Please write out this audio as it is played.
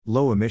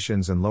Low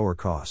emissions and lower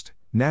cost,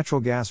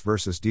 natural gas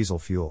versus diesel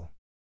fuel.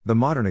 The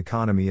modern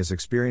economy is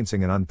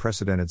experiencing an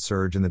unprecedented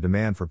surge in the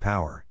demand for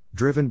power,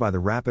 driven by the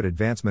rapid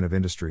advancement of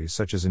industries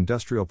such as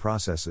industrial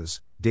processes,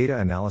 data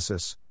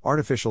analysis,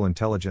 artificial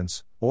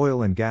intelligence,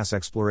 oil and gas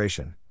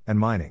exploration, and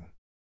mining.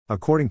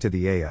 According to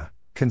the IEA,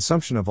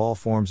 consumption of all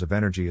forms of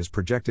energy is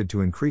projected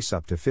to increase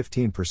up to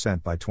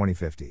 15% by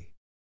 2050.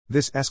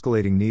 This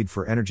escalating need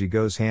for energy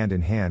goes hand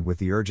in hand with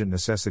the urgent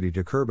necessity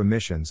to curb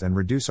emissions and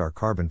reduce our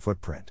carbon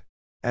footprint.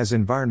 As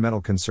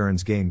environmental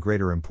concerns gain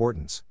greater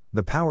importance,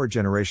 the power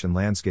generation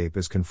landscape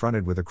is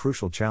confronted with a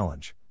crucial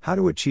challenge: how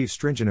to achieve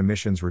stringent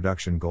emissions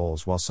reduction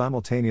goals while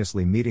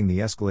simultaneously meeting the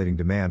escalating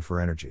demand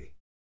for energy.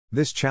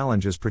 This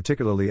challenge is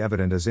particularly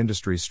evident as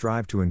industries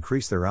strive to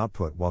increase their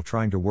output while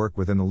trying to work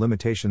within the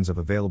limitations of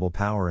available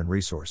power and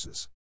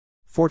resources.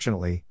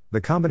 Fortunately,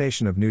 the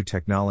combination of new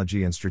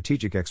technology and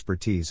strategic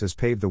expertise has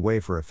paved the way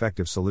for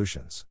effective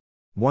solutions.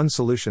 One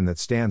solution that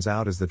stands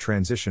out is the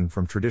transition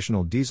from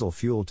traditional diesel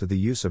fuel to the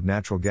use of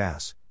natural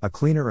gas, a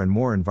cleaner and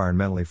more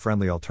environmentally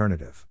friendly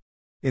alternative.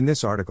 In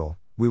this article,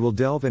 we will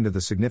delve into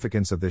the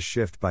significance of this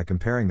shift by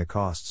comparing the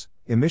costs,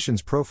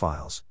 emissions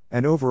profiles,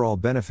 and overall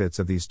benefits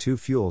of these two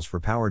fuels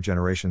for power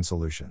generation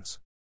solutions.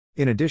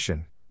 In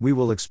addition, we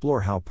will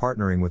explore how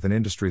partnering with an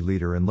industry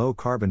leader in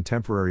low-carbon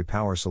temporary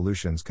power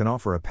solutions can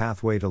offer a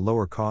pathway to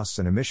lower costs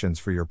and emissions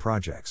for your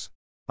projects.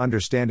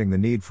 Understanding the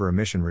need for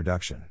emission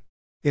reduction.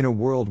 In a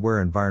world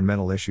where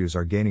environmental issues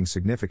are gaining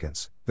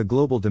significance, the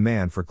global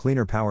demand for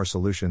cleaner power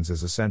solutions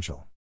is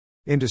essential.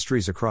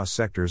 Industries across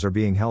sectors are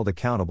being held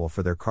accountable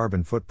for their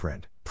carbon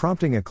footprint,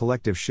 prompting a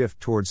collective shift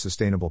towards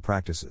sustainable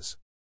practices.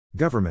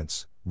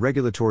 Governments,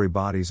 regulatory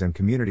bodies, and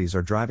communities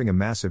are driving a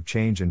massive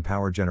change in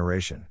power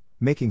generation,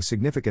 making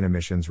significant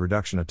emissions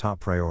reduction a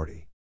top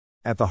priority.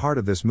 At the heart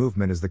of this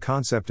movement is the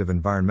concept of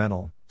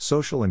environmental,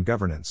 social, and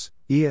governance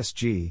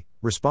 (ESG)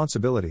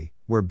 responsibility,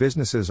 where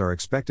businesses are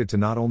expected to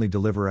not only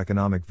deliver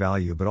economic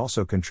value but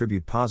also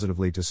contribute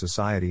positively to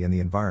society and the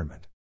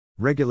environment.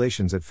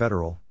 Regulations at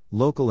federal,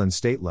 local, and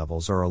state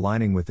levels are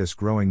aligning with this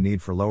growing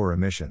need for lower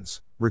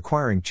emissions,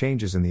 requiring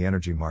changes in the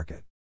energy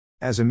market.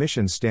 As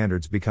emissions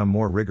standards become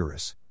more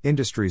rigorous,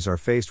 industries are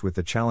faced with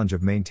the challenge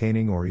of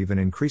maintaining or even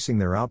increasing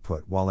their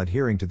output while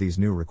adhering to these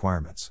new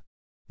requirements.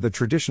 The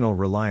traditional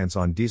reliance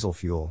on diesel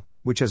fuel,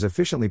 which has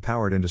efficiently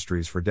powered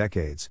industries for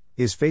decades,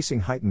 is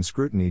facing heightened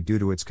scrutiny due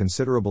to its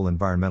considerable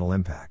environmental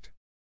impact.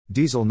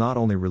 Diesel not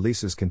only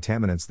releases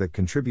contaminants that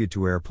contribute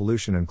to air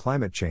pollution and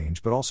climate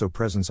change but also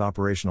presents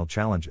operational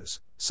challenges,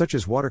 such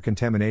as water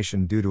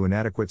contamination due to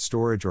inadequate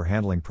storage or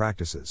handling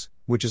practices,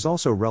 which is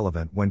also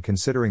relevant when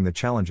considering the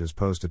challenges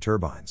posed to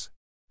turbines.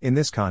 In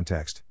this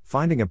context,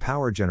 finding a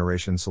power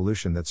generation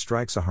solution that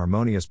strikes a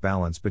harmonious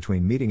balance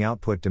between meeting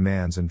output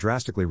demands and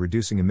drastically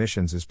reducing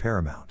emissions is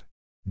paramount.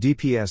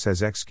 DPS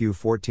has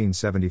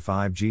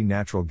XQ1475G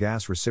natural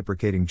gas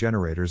reciprocating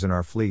generators in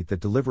our fleet that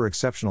deliver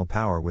exceptional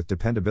power with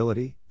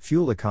dependability,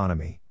 fuel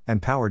economy,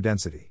 and power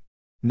density.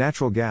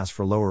 Natural gas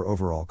for lower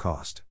overall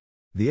cost.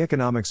 The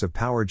economics of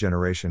power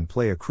generation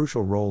play a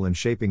crucial role in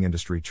shaping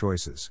industry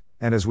choices,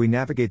 and as we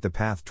navigate the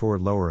path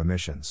toward lower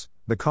emissions,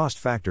 the cost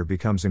factor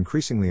becomes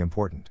increasingly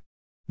important.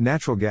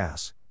 Natural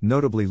gas,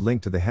 notably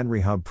linked to the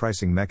Henry Hub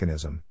pricing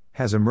mechanism,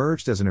 has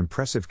emerged as an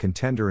impressive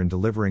contender in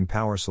delivering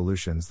power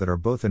solutions that are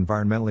both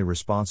environmentally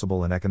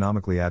responsible and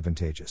economically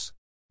advantageous.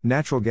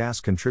 Natural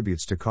gas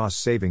contributes to cost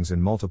savings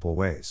in multiple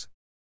ways.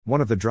 One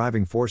of the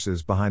driving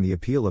forces behind the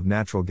appeal of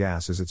natural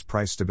gas is its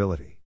price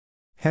stability.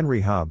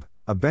 Henry Hub,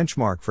 a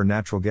benchmark for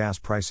natural gas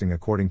pricing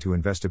according to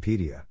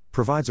Investopedia,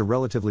 provides a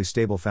relatively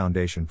stable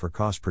foundation for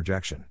cost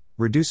projection,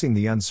 reducing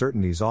the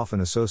uncertainties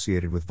often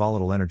associated with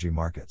volatile energy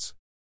markets.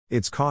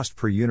 Its cost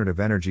per unit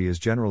of energy is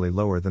generally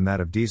lower than that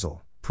of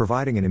diesel,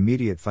 providing an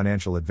immediate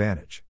financial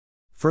advantage.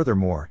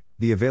 Furthermore,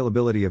 the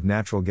availability of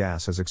natural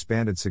gas has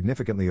expanded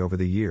significantly over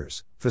the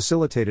years,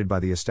 facilitated by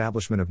the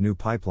establishment of new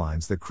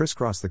pipelines that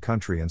crisscross the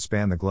country and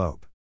span the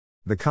globe.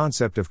 The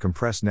concept of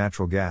compressed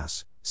natural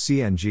gas,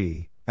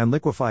 CNG, and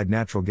liquefied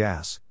natural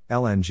gas,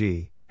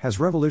 LNG, has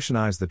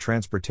revolutionized the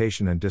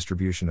transportation and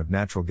distribution of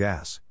natural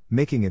gas,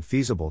 making it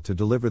feasible to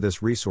deliver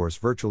this resource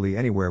virtually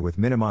anywhere with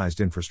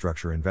minimized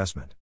infrastructure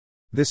investment.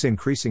 This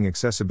increasing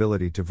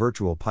accessibility to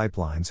virtual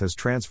pipelines has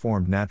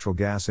transformed natural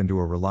gas into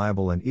a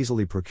reliable and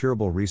easily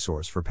procurable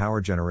resource for power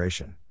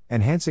generation,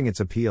 enhancing its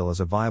appeal as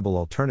a viable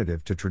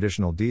alternative to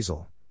traditional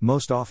diesel,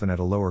 most often at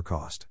a lower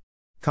cost.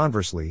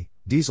 Conversely,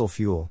 diesel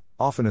fuel,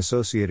 often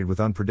associated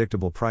with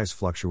unpredictable price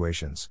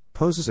fluctuations,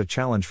 poses a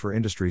challenge for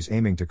industries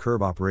aiming to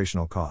curb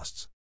operational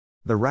costs.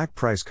 The rack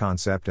price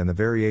concept and the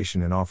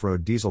variation in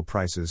off-road diesel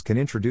prices can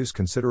introduce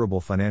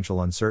considerable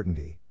financial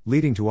uncertainty,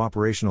 leading to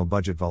operational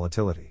budget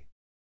volatility.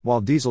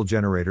 While diesel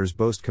generators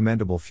boast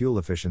commendable fuel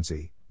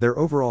efficiency, their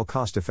overall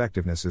cost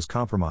effectiveness is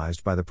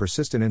compromised by the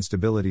persistent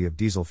instability of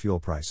diesel fuel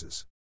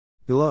prices.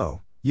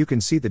 Below, you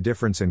can see the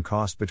difference in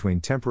cost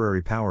between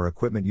temporary power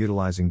equipment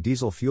utilizing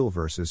diesel fuel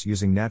versus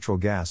using natural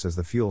gas as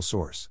the fuel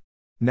source.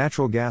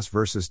 Natural gas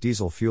versus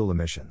diesel fuel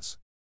emissions.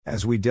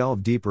 As we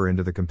delve deeper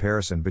into the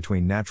comparison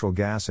between natural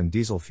gas and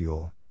diesel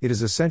fuel, it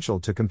is essential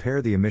to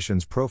compare the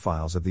emissions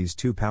profiles of these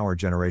two power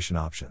generation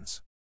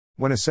options.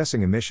 When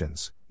assessing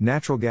emissions,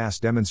 natural gas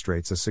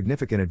demonstrates a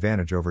significant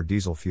advantage over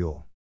diesel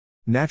fuel.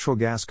 Natural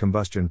gas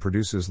combustion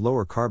produces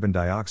lower carbon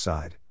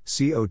dioxide,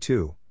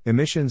 CO2,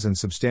 emissions and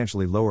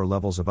substantially lower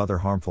levels of other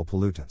harmful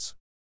pollutants.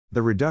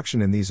 The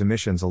reduction in these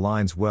emissions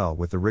aligns well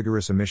with the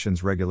rigorous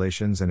emissions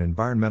regulations and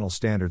environmental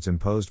standards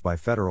imposed by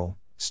federal,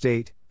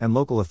 state, and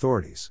local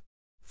authorities.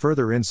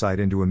 Further insight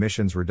into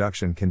emissions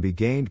reduction can be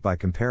gained by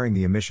comparing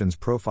the emissions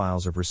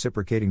profiles of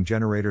reciprocating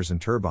generators and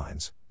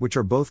turbines, which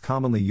are both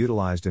commonly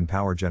utilized in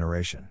power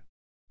generation.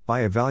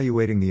 By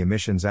evaluating the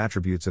emissions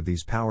attributes of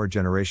these power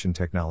generation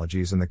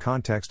technologies in the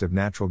context of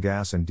natural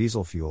gas and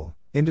diesel fuel,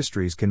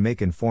 industries can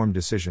make informed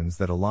decisions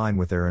that align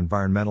with their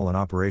environmental and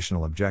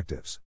operational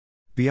objectives.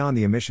 Beyond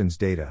the emissions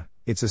data,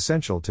 it's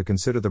essential to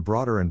consider the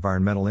broader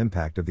environmental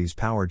impact of these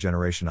power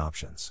generation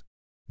options.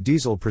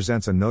 Diesel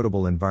presents a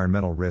notable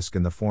environmental risk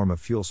in the form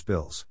of fuel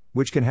spills,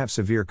 which can have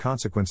severe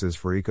consequences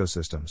for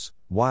ecosystems,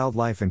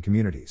 wildlife, and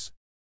communities.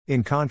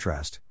 In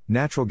contrast,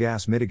 natural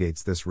gas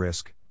mitigates this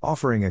risk,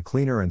 offering a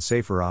cleaner and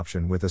safer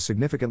option with a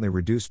significantly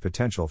reduced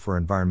potential for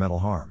environmental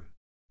harm.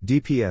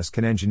 DPS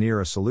can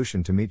engineer a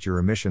solution to meet your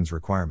emissions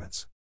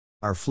requirements.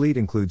 Our fleet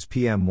includes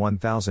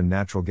PM1000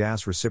 natural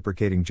gas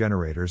reciprocating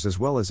generators as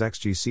well as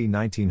XGC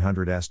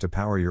 1900S to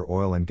power your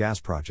oil and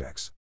gas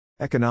projects.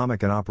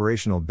 Economic and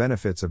operational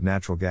benefits of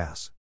natural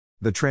gas.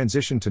 The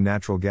transition to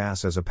natural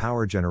gas as a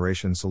power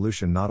generation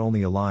solution not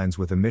only aligns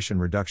with emission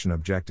reduction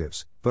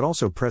objectives, but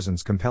also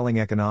presents compelling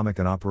economic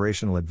and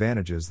operational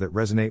advantages that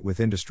resonate with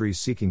industries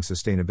seeking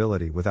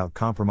sustainability without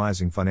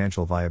compromising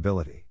financial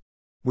viability.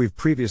 We've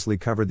previously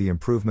covered the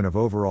improvement of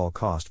overall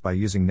cost by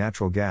using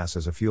natural gas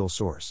as a fuel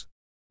source.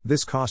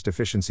 This cost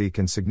efficiency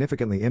can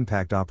significantly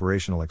impact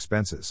operational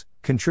expenses,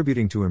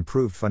 contributing to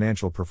improved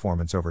financial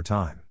performance over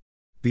time.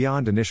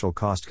 Beyond initial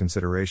cost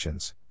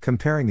considerations,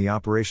 comparing the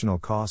operational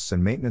costs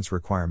and maintenance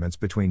requirements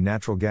between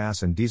natural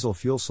gas and diesel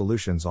fuel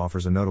solutions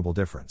offers a notable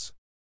difference.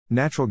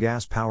 Natural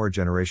gas power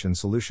generation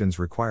solutions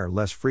require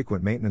less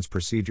frequent maintenance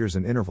procedures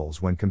and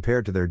intervals when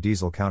compared to their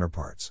diesel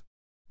counterparts.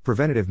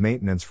 Preventative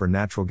maintenance for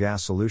natural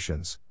gas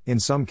solutions, in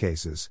some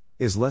cases,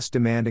 is less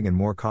demanding and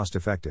more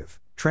cost-effective,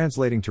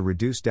 translating to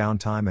reduced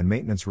downtime and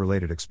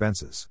maintenance-related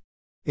expenses.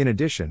 In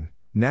addition,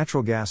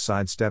 natural gas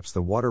sidesteps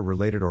the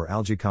water-related or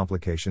algae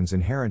complications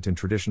inherent in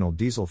traditional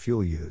diesel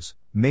fuel use,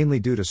 mainly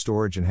due to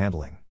storage and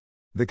handling.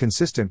 The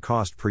consistent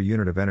cost per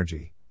unit of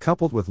energy,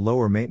 coupled with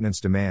lower maintenance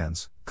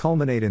demands,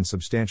 culminate in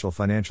substantial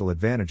financial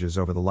advantages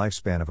over the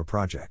lifespan of a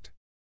project.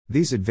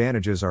 These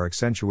advantages are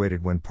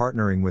accentuated when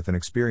partnering with an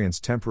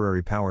experienced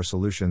temporary power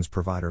solutions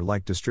provider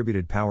like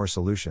Distributed Power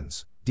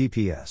Solutions,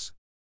 DPS.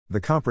 The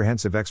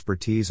comprehensive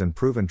expertise and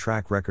proven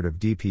track record of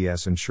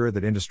DPS ensure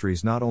that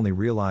industries not only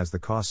realize the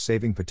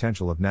cost-saving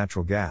potential of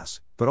natural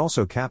gas, but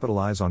also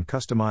capitalize on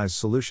customized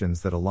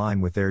solutions that align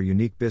with their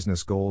unique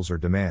business goals or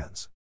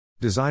demands.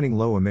 Designing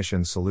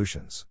low-emissions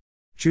solutions.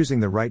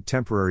 Choosing the right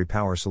temporary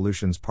power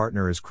solutions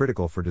partner is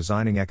critical for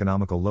designing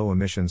economical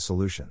low-emissions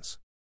solutions.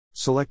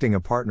 Selecting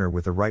a partner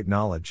with the right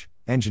knowledge,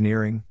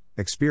 engineering,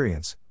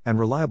 experience, and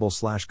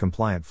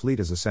reliable/compliant fleet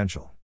is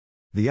essential.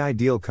 The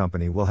ideal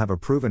company will have a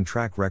proven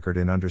track record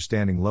in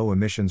understanding low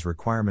emissions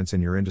requirements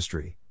in your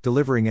industry,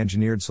 delivering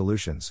engineered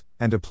solutions,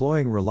 and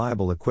deploying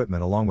reliable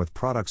equipment along with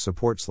product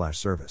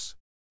support/service.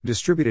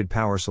 Distributed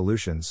Power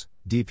Solutions,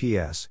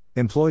 DPS,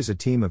 employs a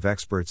team of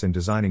experts in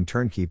designing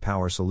turnkey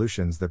power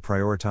solutions that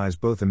prioritize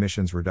both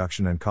emissions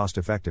reduction and cost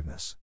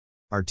effectiveness.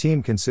 Our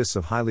team consists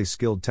of highly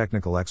skilled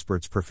technical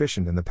experts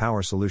proficient in the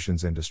power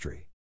solutions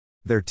industry.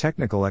 Their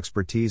technical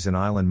expertise in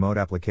island mode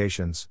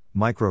applications,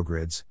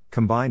 microgrids,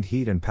 combined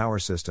heat and power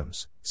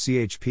systems,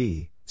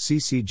 CHP,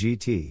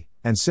 CCGT,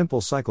 and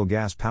simple cycle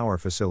gas power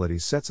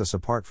facilities sets us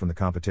apart from the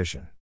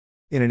competition.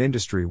 In an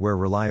industry where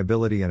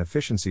reliability and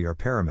efficiency are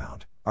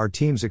paramount, our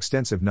team's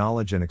extensive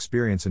knowledge and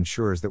experience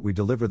ensures that we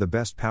deliver the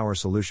best power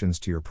solutions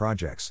to your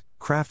projects,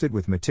 crafted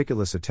with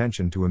meticulous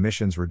attention to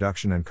emissions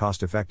reduction and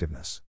cost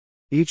effectiveness.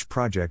 Each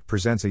project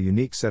presents a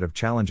unique set of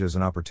challenges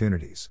and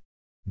opportunities.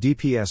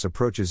 DPS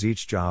approaches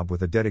each job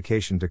with a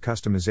dedication to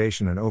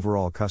customization and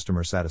overall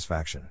customer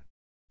satisfaction.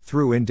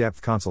 Through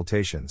in-depth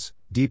consultations,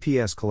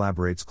 DPS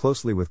collaborates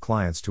closely with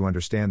clients to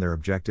understand their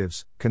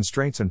objectives,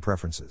 constraints, and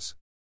preferences.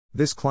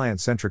 This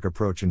client-centric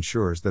approach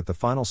ensures that the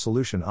final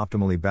solution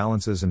optimally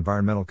balances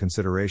environmental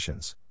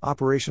considerations,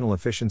 operational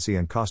efficiency,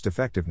 and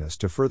cost-effectiveness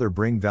to further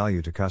bring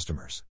value to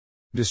customers.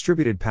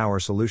 Distributed Power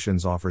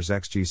Solutions offers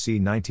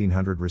XGC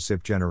 1900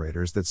 recip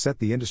generators that set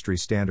the industry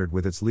standard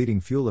with its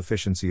leading fuel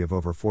efficiency of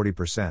over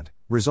 40%,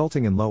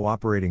 resulting in low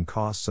operating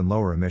costs and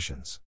lower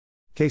emissions.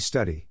 Case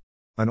study.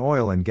 An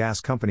oil and gas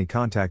company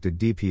contacted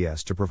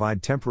DPS to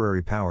provide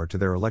temporary power to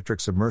their electric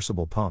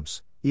submersible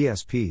pumps,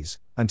 ESPs,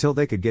 until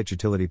they could get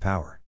utility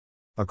power.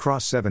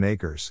 Across 7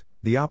 acres,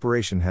 the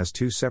operation has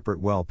 2 separate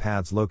well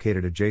pads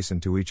located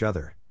adjacent to each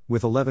other,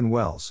 with 11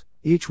 wells,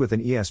 each with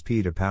an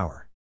ESP to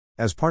power.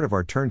 As part of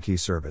our turnkey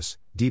service,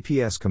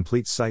 DPS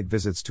completes site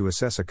visits to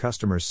assess a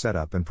customer's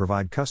setup and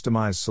provide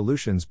customized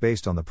solutions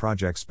based on the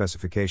project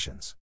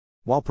specifications.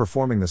 While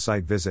performing the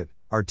site visit,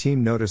 our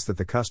team noticed that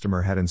the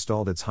customer had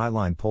installed its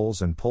highline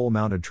poles and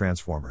pole-mounted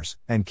transformers,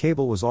 and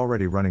cable was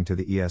already running to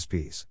the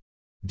ESPs.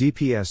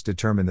 DPS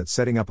determined that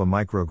setting up a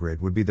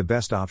microgrid would be the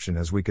best option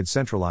as we could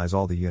centralize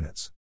all the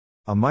units.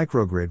 A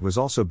microgrid was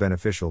also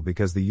beneficial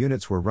because the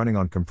units were running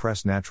on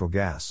compressed natural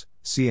gas,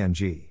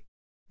 CNG.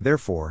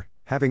 Therefore,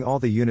 having all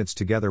the units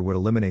together would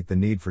eliminate the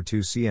need for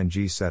 2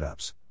 CNG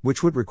setups,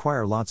 which would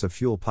require lots of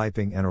fuel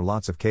piping and/or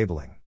lots of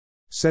cabling.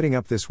 Setting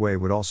up this way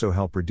would also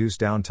help reduce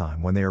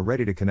downtime when they are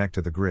ready to connect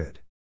to the grid.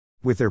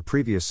 With their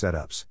previous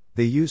setups,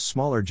 they used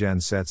smaller gen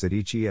sets at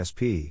each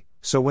ESP,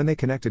 so when they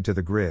connected to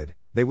the grid,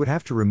 they would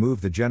have to remove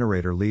the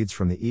generator leads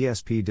from the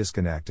ESP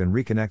disconnect and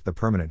reconnect the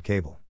permanent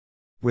cable.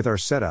 With our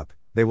setup,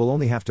 they will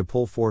only have to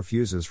pull 4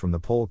 fuses from the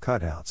pole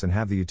cutouts and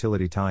have the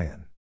utility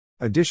tie-in.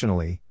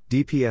 Additionally,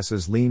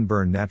 DPS's lean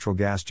burn natural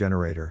gas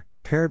generator,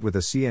 paired with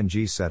a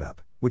CNG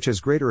setup, which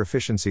has greater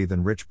efficiency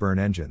than rich burn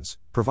engines,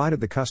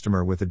 provided the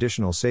customer with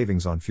additional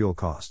savings on fuel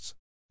costs.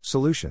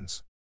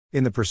 Solutions.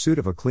 In the pursuit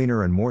of a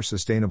cleaner and more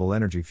sustainable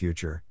energy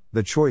future,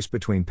 the choice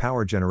between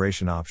power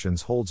generation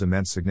options holds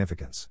immense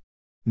significance.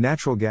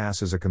 Natural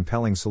gas is a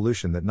compelling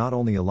solution that not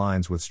only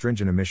aligns with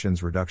stringent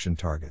emissions reduction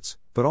targets,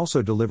 but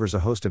also delivers a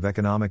host of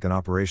economic and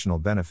operational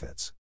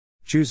benefits.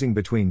 Choosing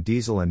between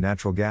diesel and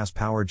natural gas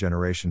power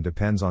generation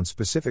depends on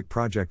specific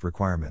project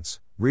requirements,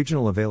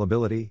 regional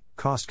availability,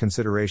 cost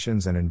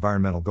considerations, and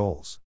environmental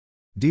goals.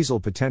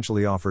 Diesel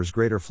potentially offers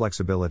greater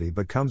flexibility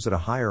but comes at a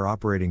higher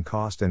operating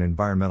cost and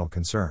environmental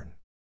concern.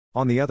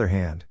 On the other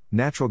hand,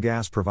 natural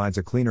gas provides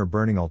a cleaner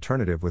burning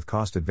alternative with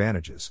cost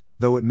advantages,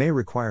 though it may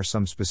require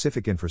some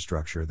specific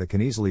infrastructure that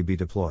can easily be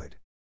deployed.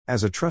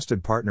 As a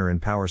trusted partner in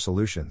power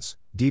solutions,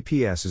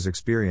 DPS is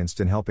experienced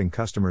in helping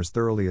customers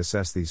thoroughly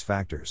assess these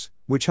factors,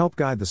 which help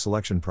guide the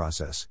selection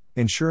process,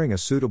 ensuring a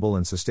suitable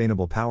and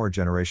sustainable power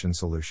generation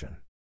solution.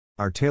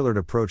 Our tailored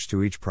approach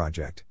to each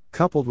project,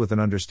 coupled with an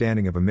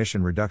understanding of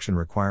emission reduction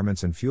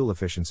requirements and fuel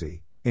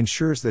efficiency,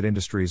 ensures that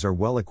industries are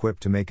well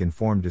equipped to make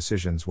informed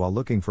decisions while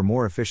looking for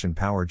more efficient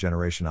power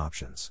generation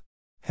options.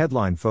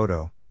 Headline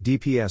photo: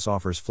 DPS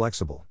offers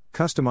flexible,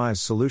 customized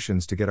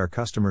solutions to get our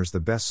customers the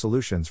best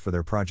solutions for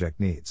their project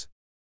needs.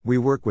 We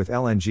work with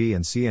LNG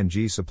and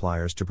CNG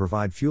suppliers to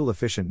provide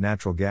fuel-efficient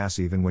natural gas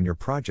even when your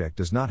project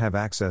does not have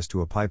access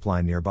to a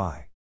pipeline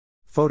nearby.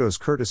 Photos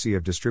courtesy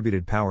of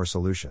Distributed Power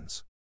Solutions.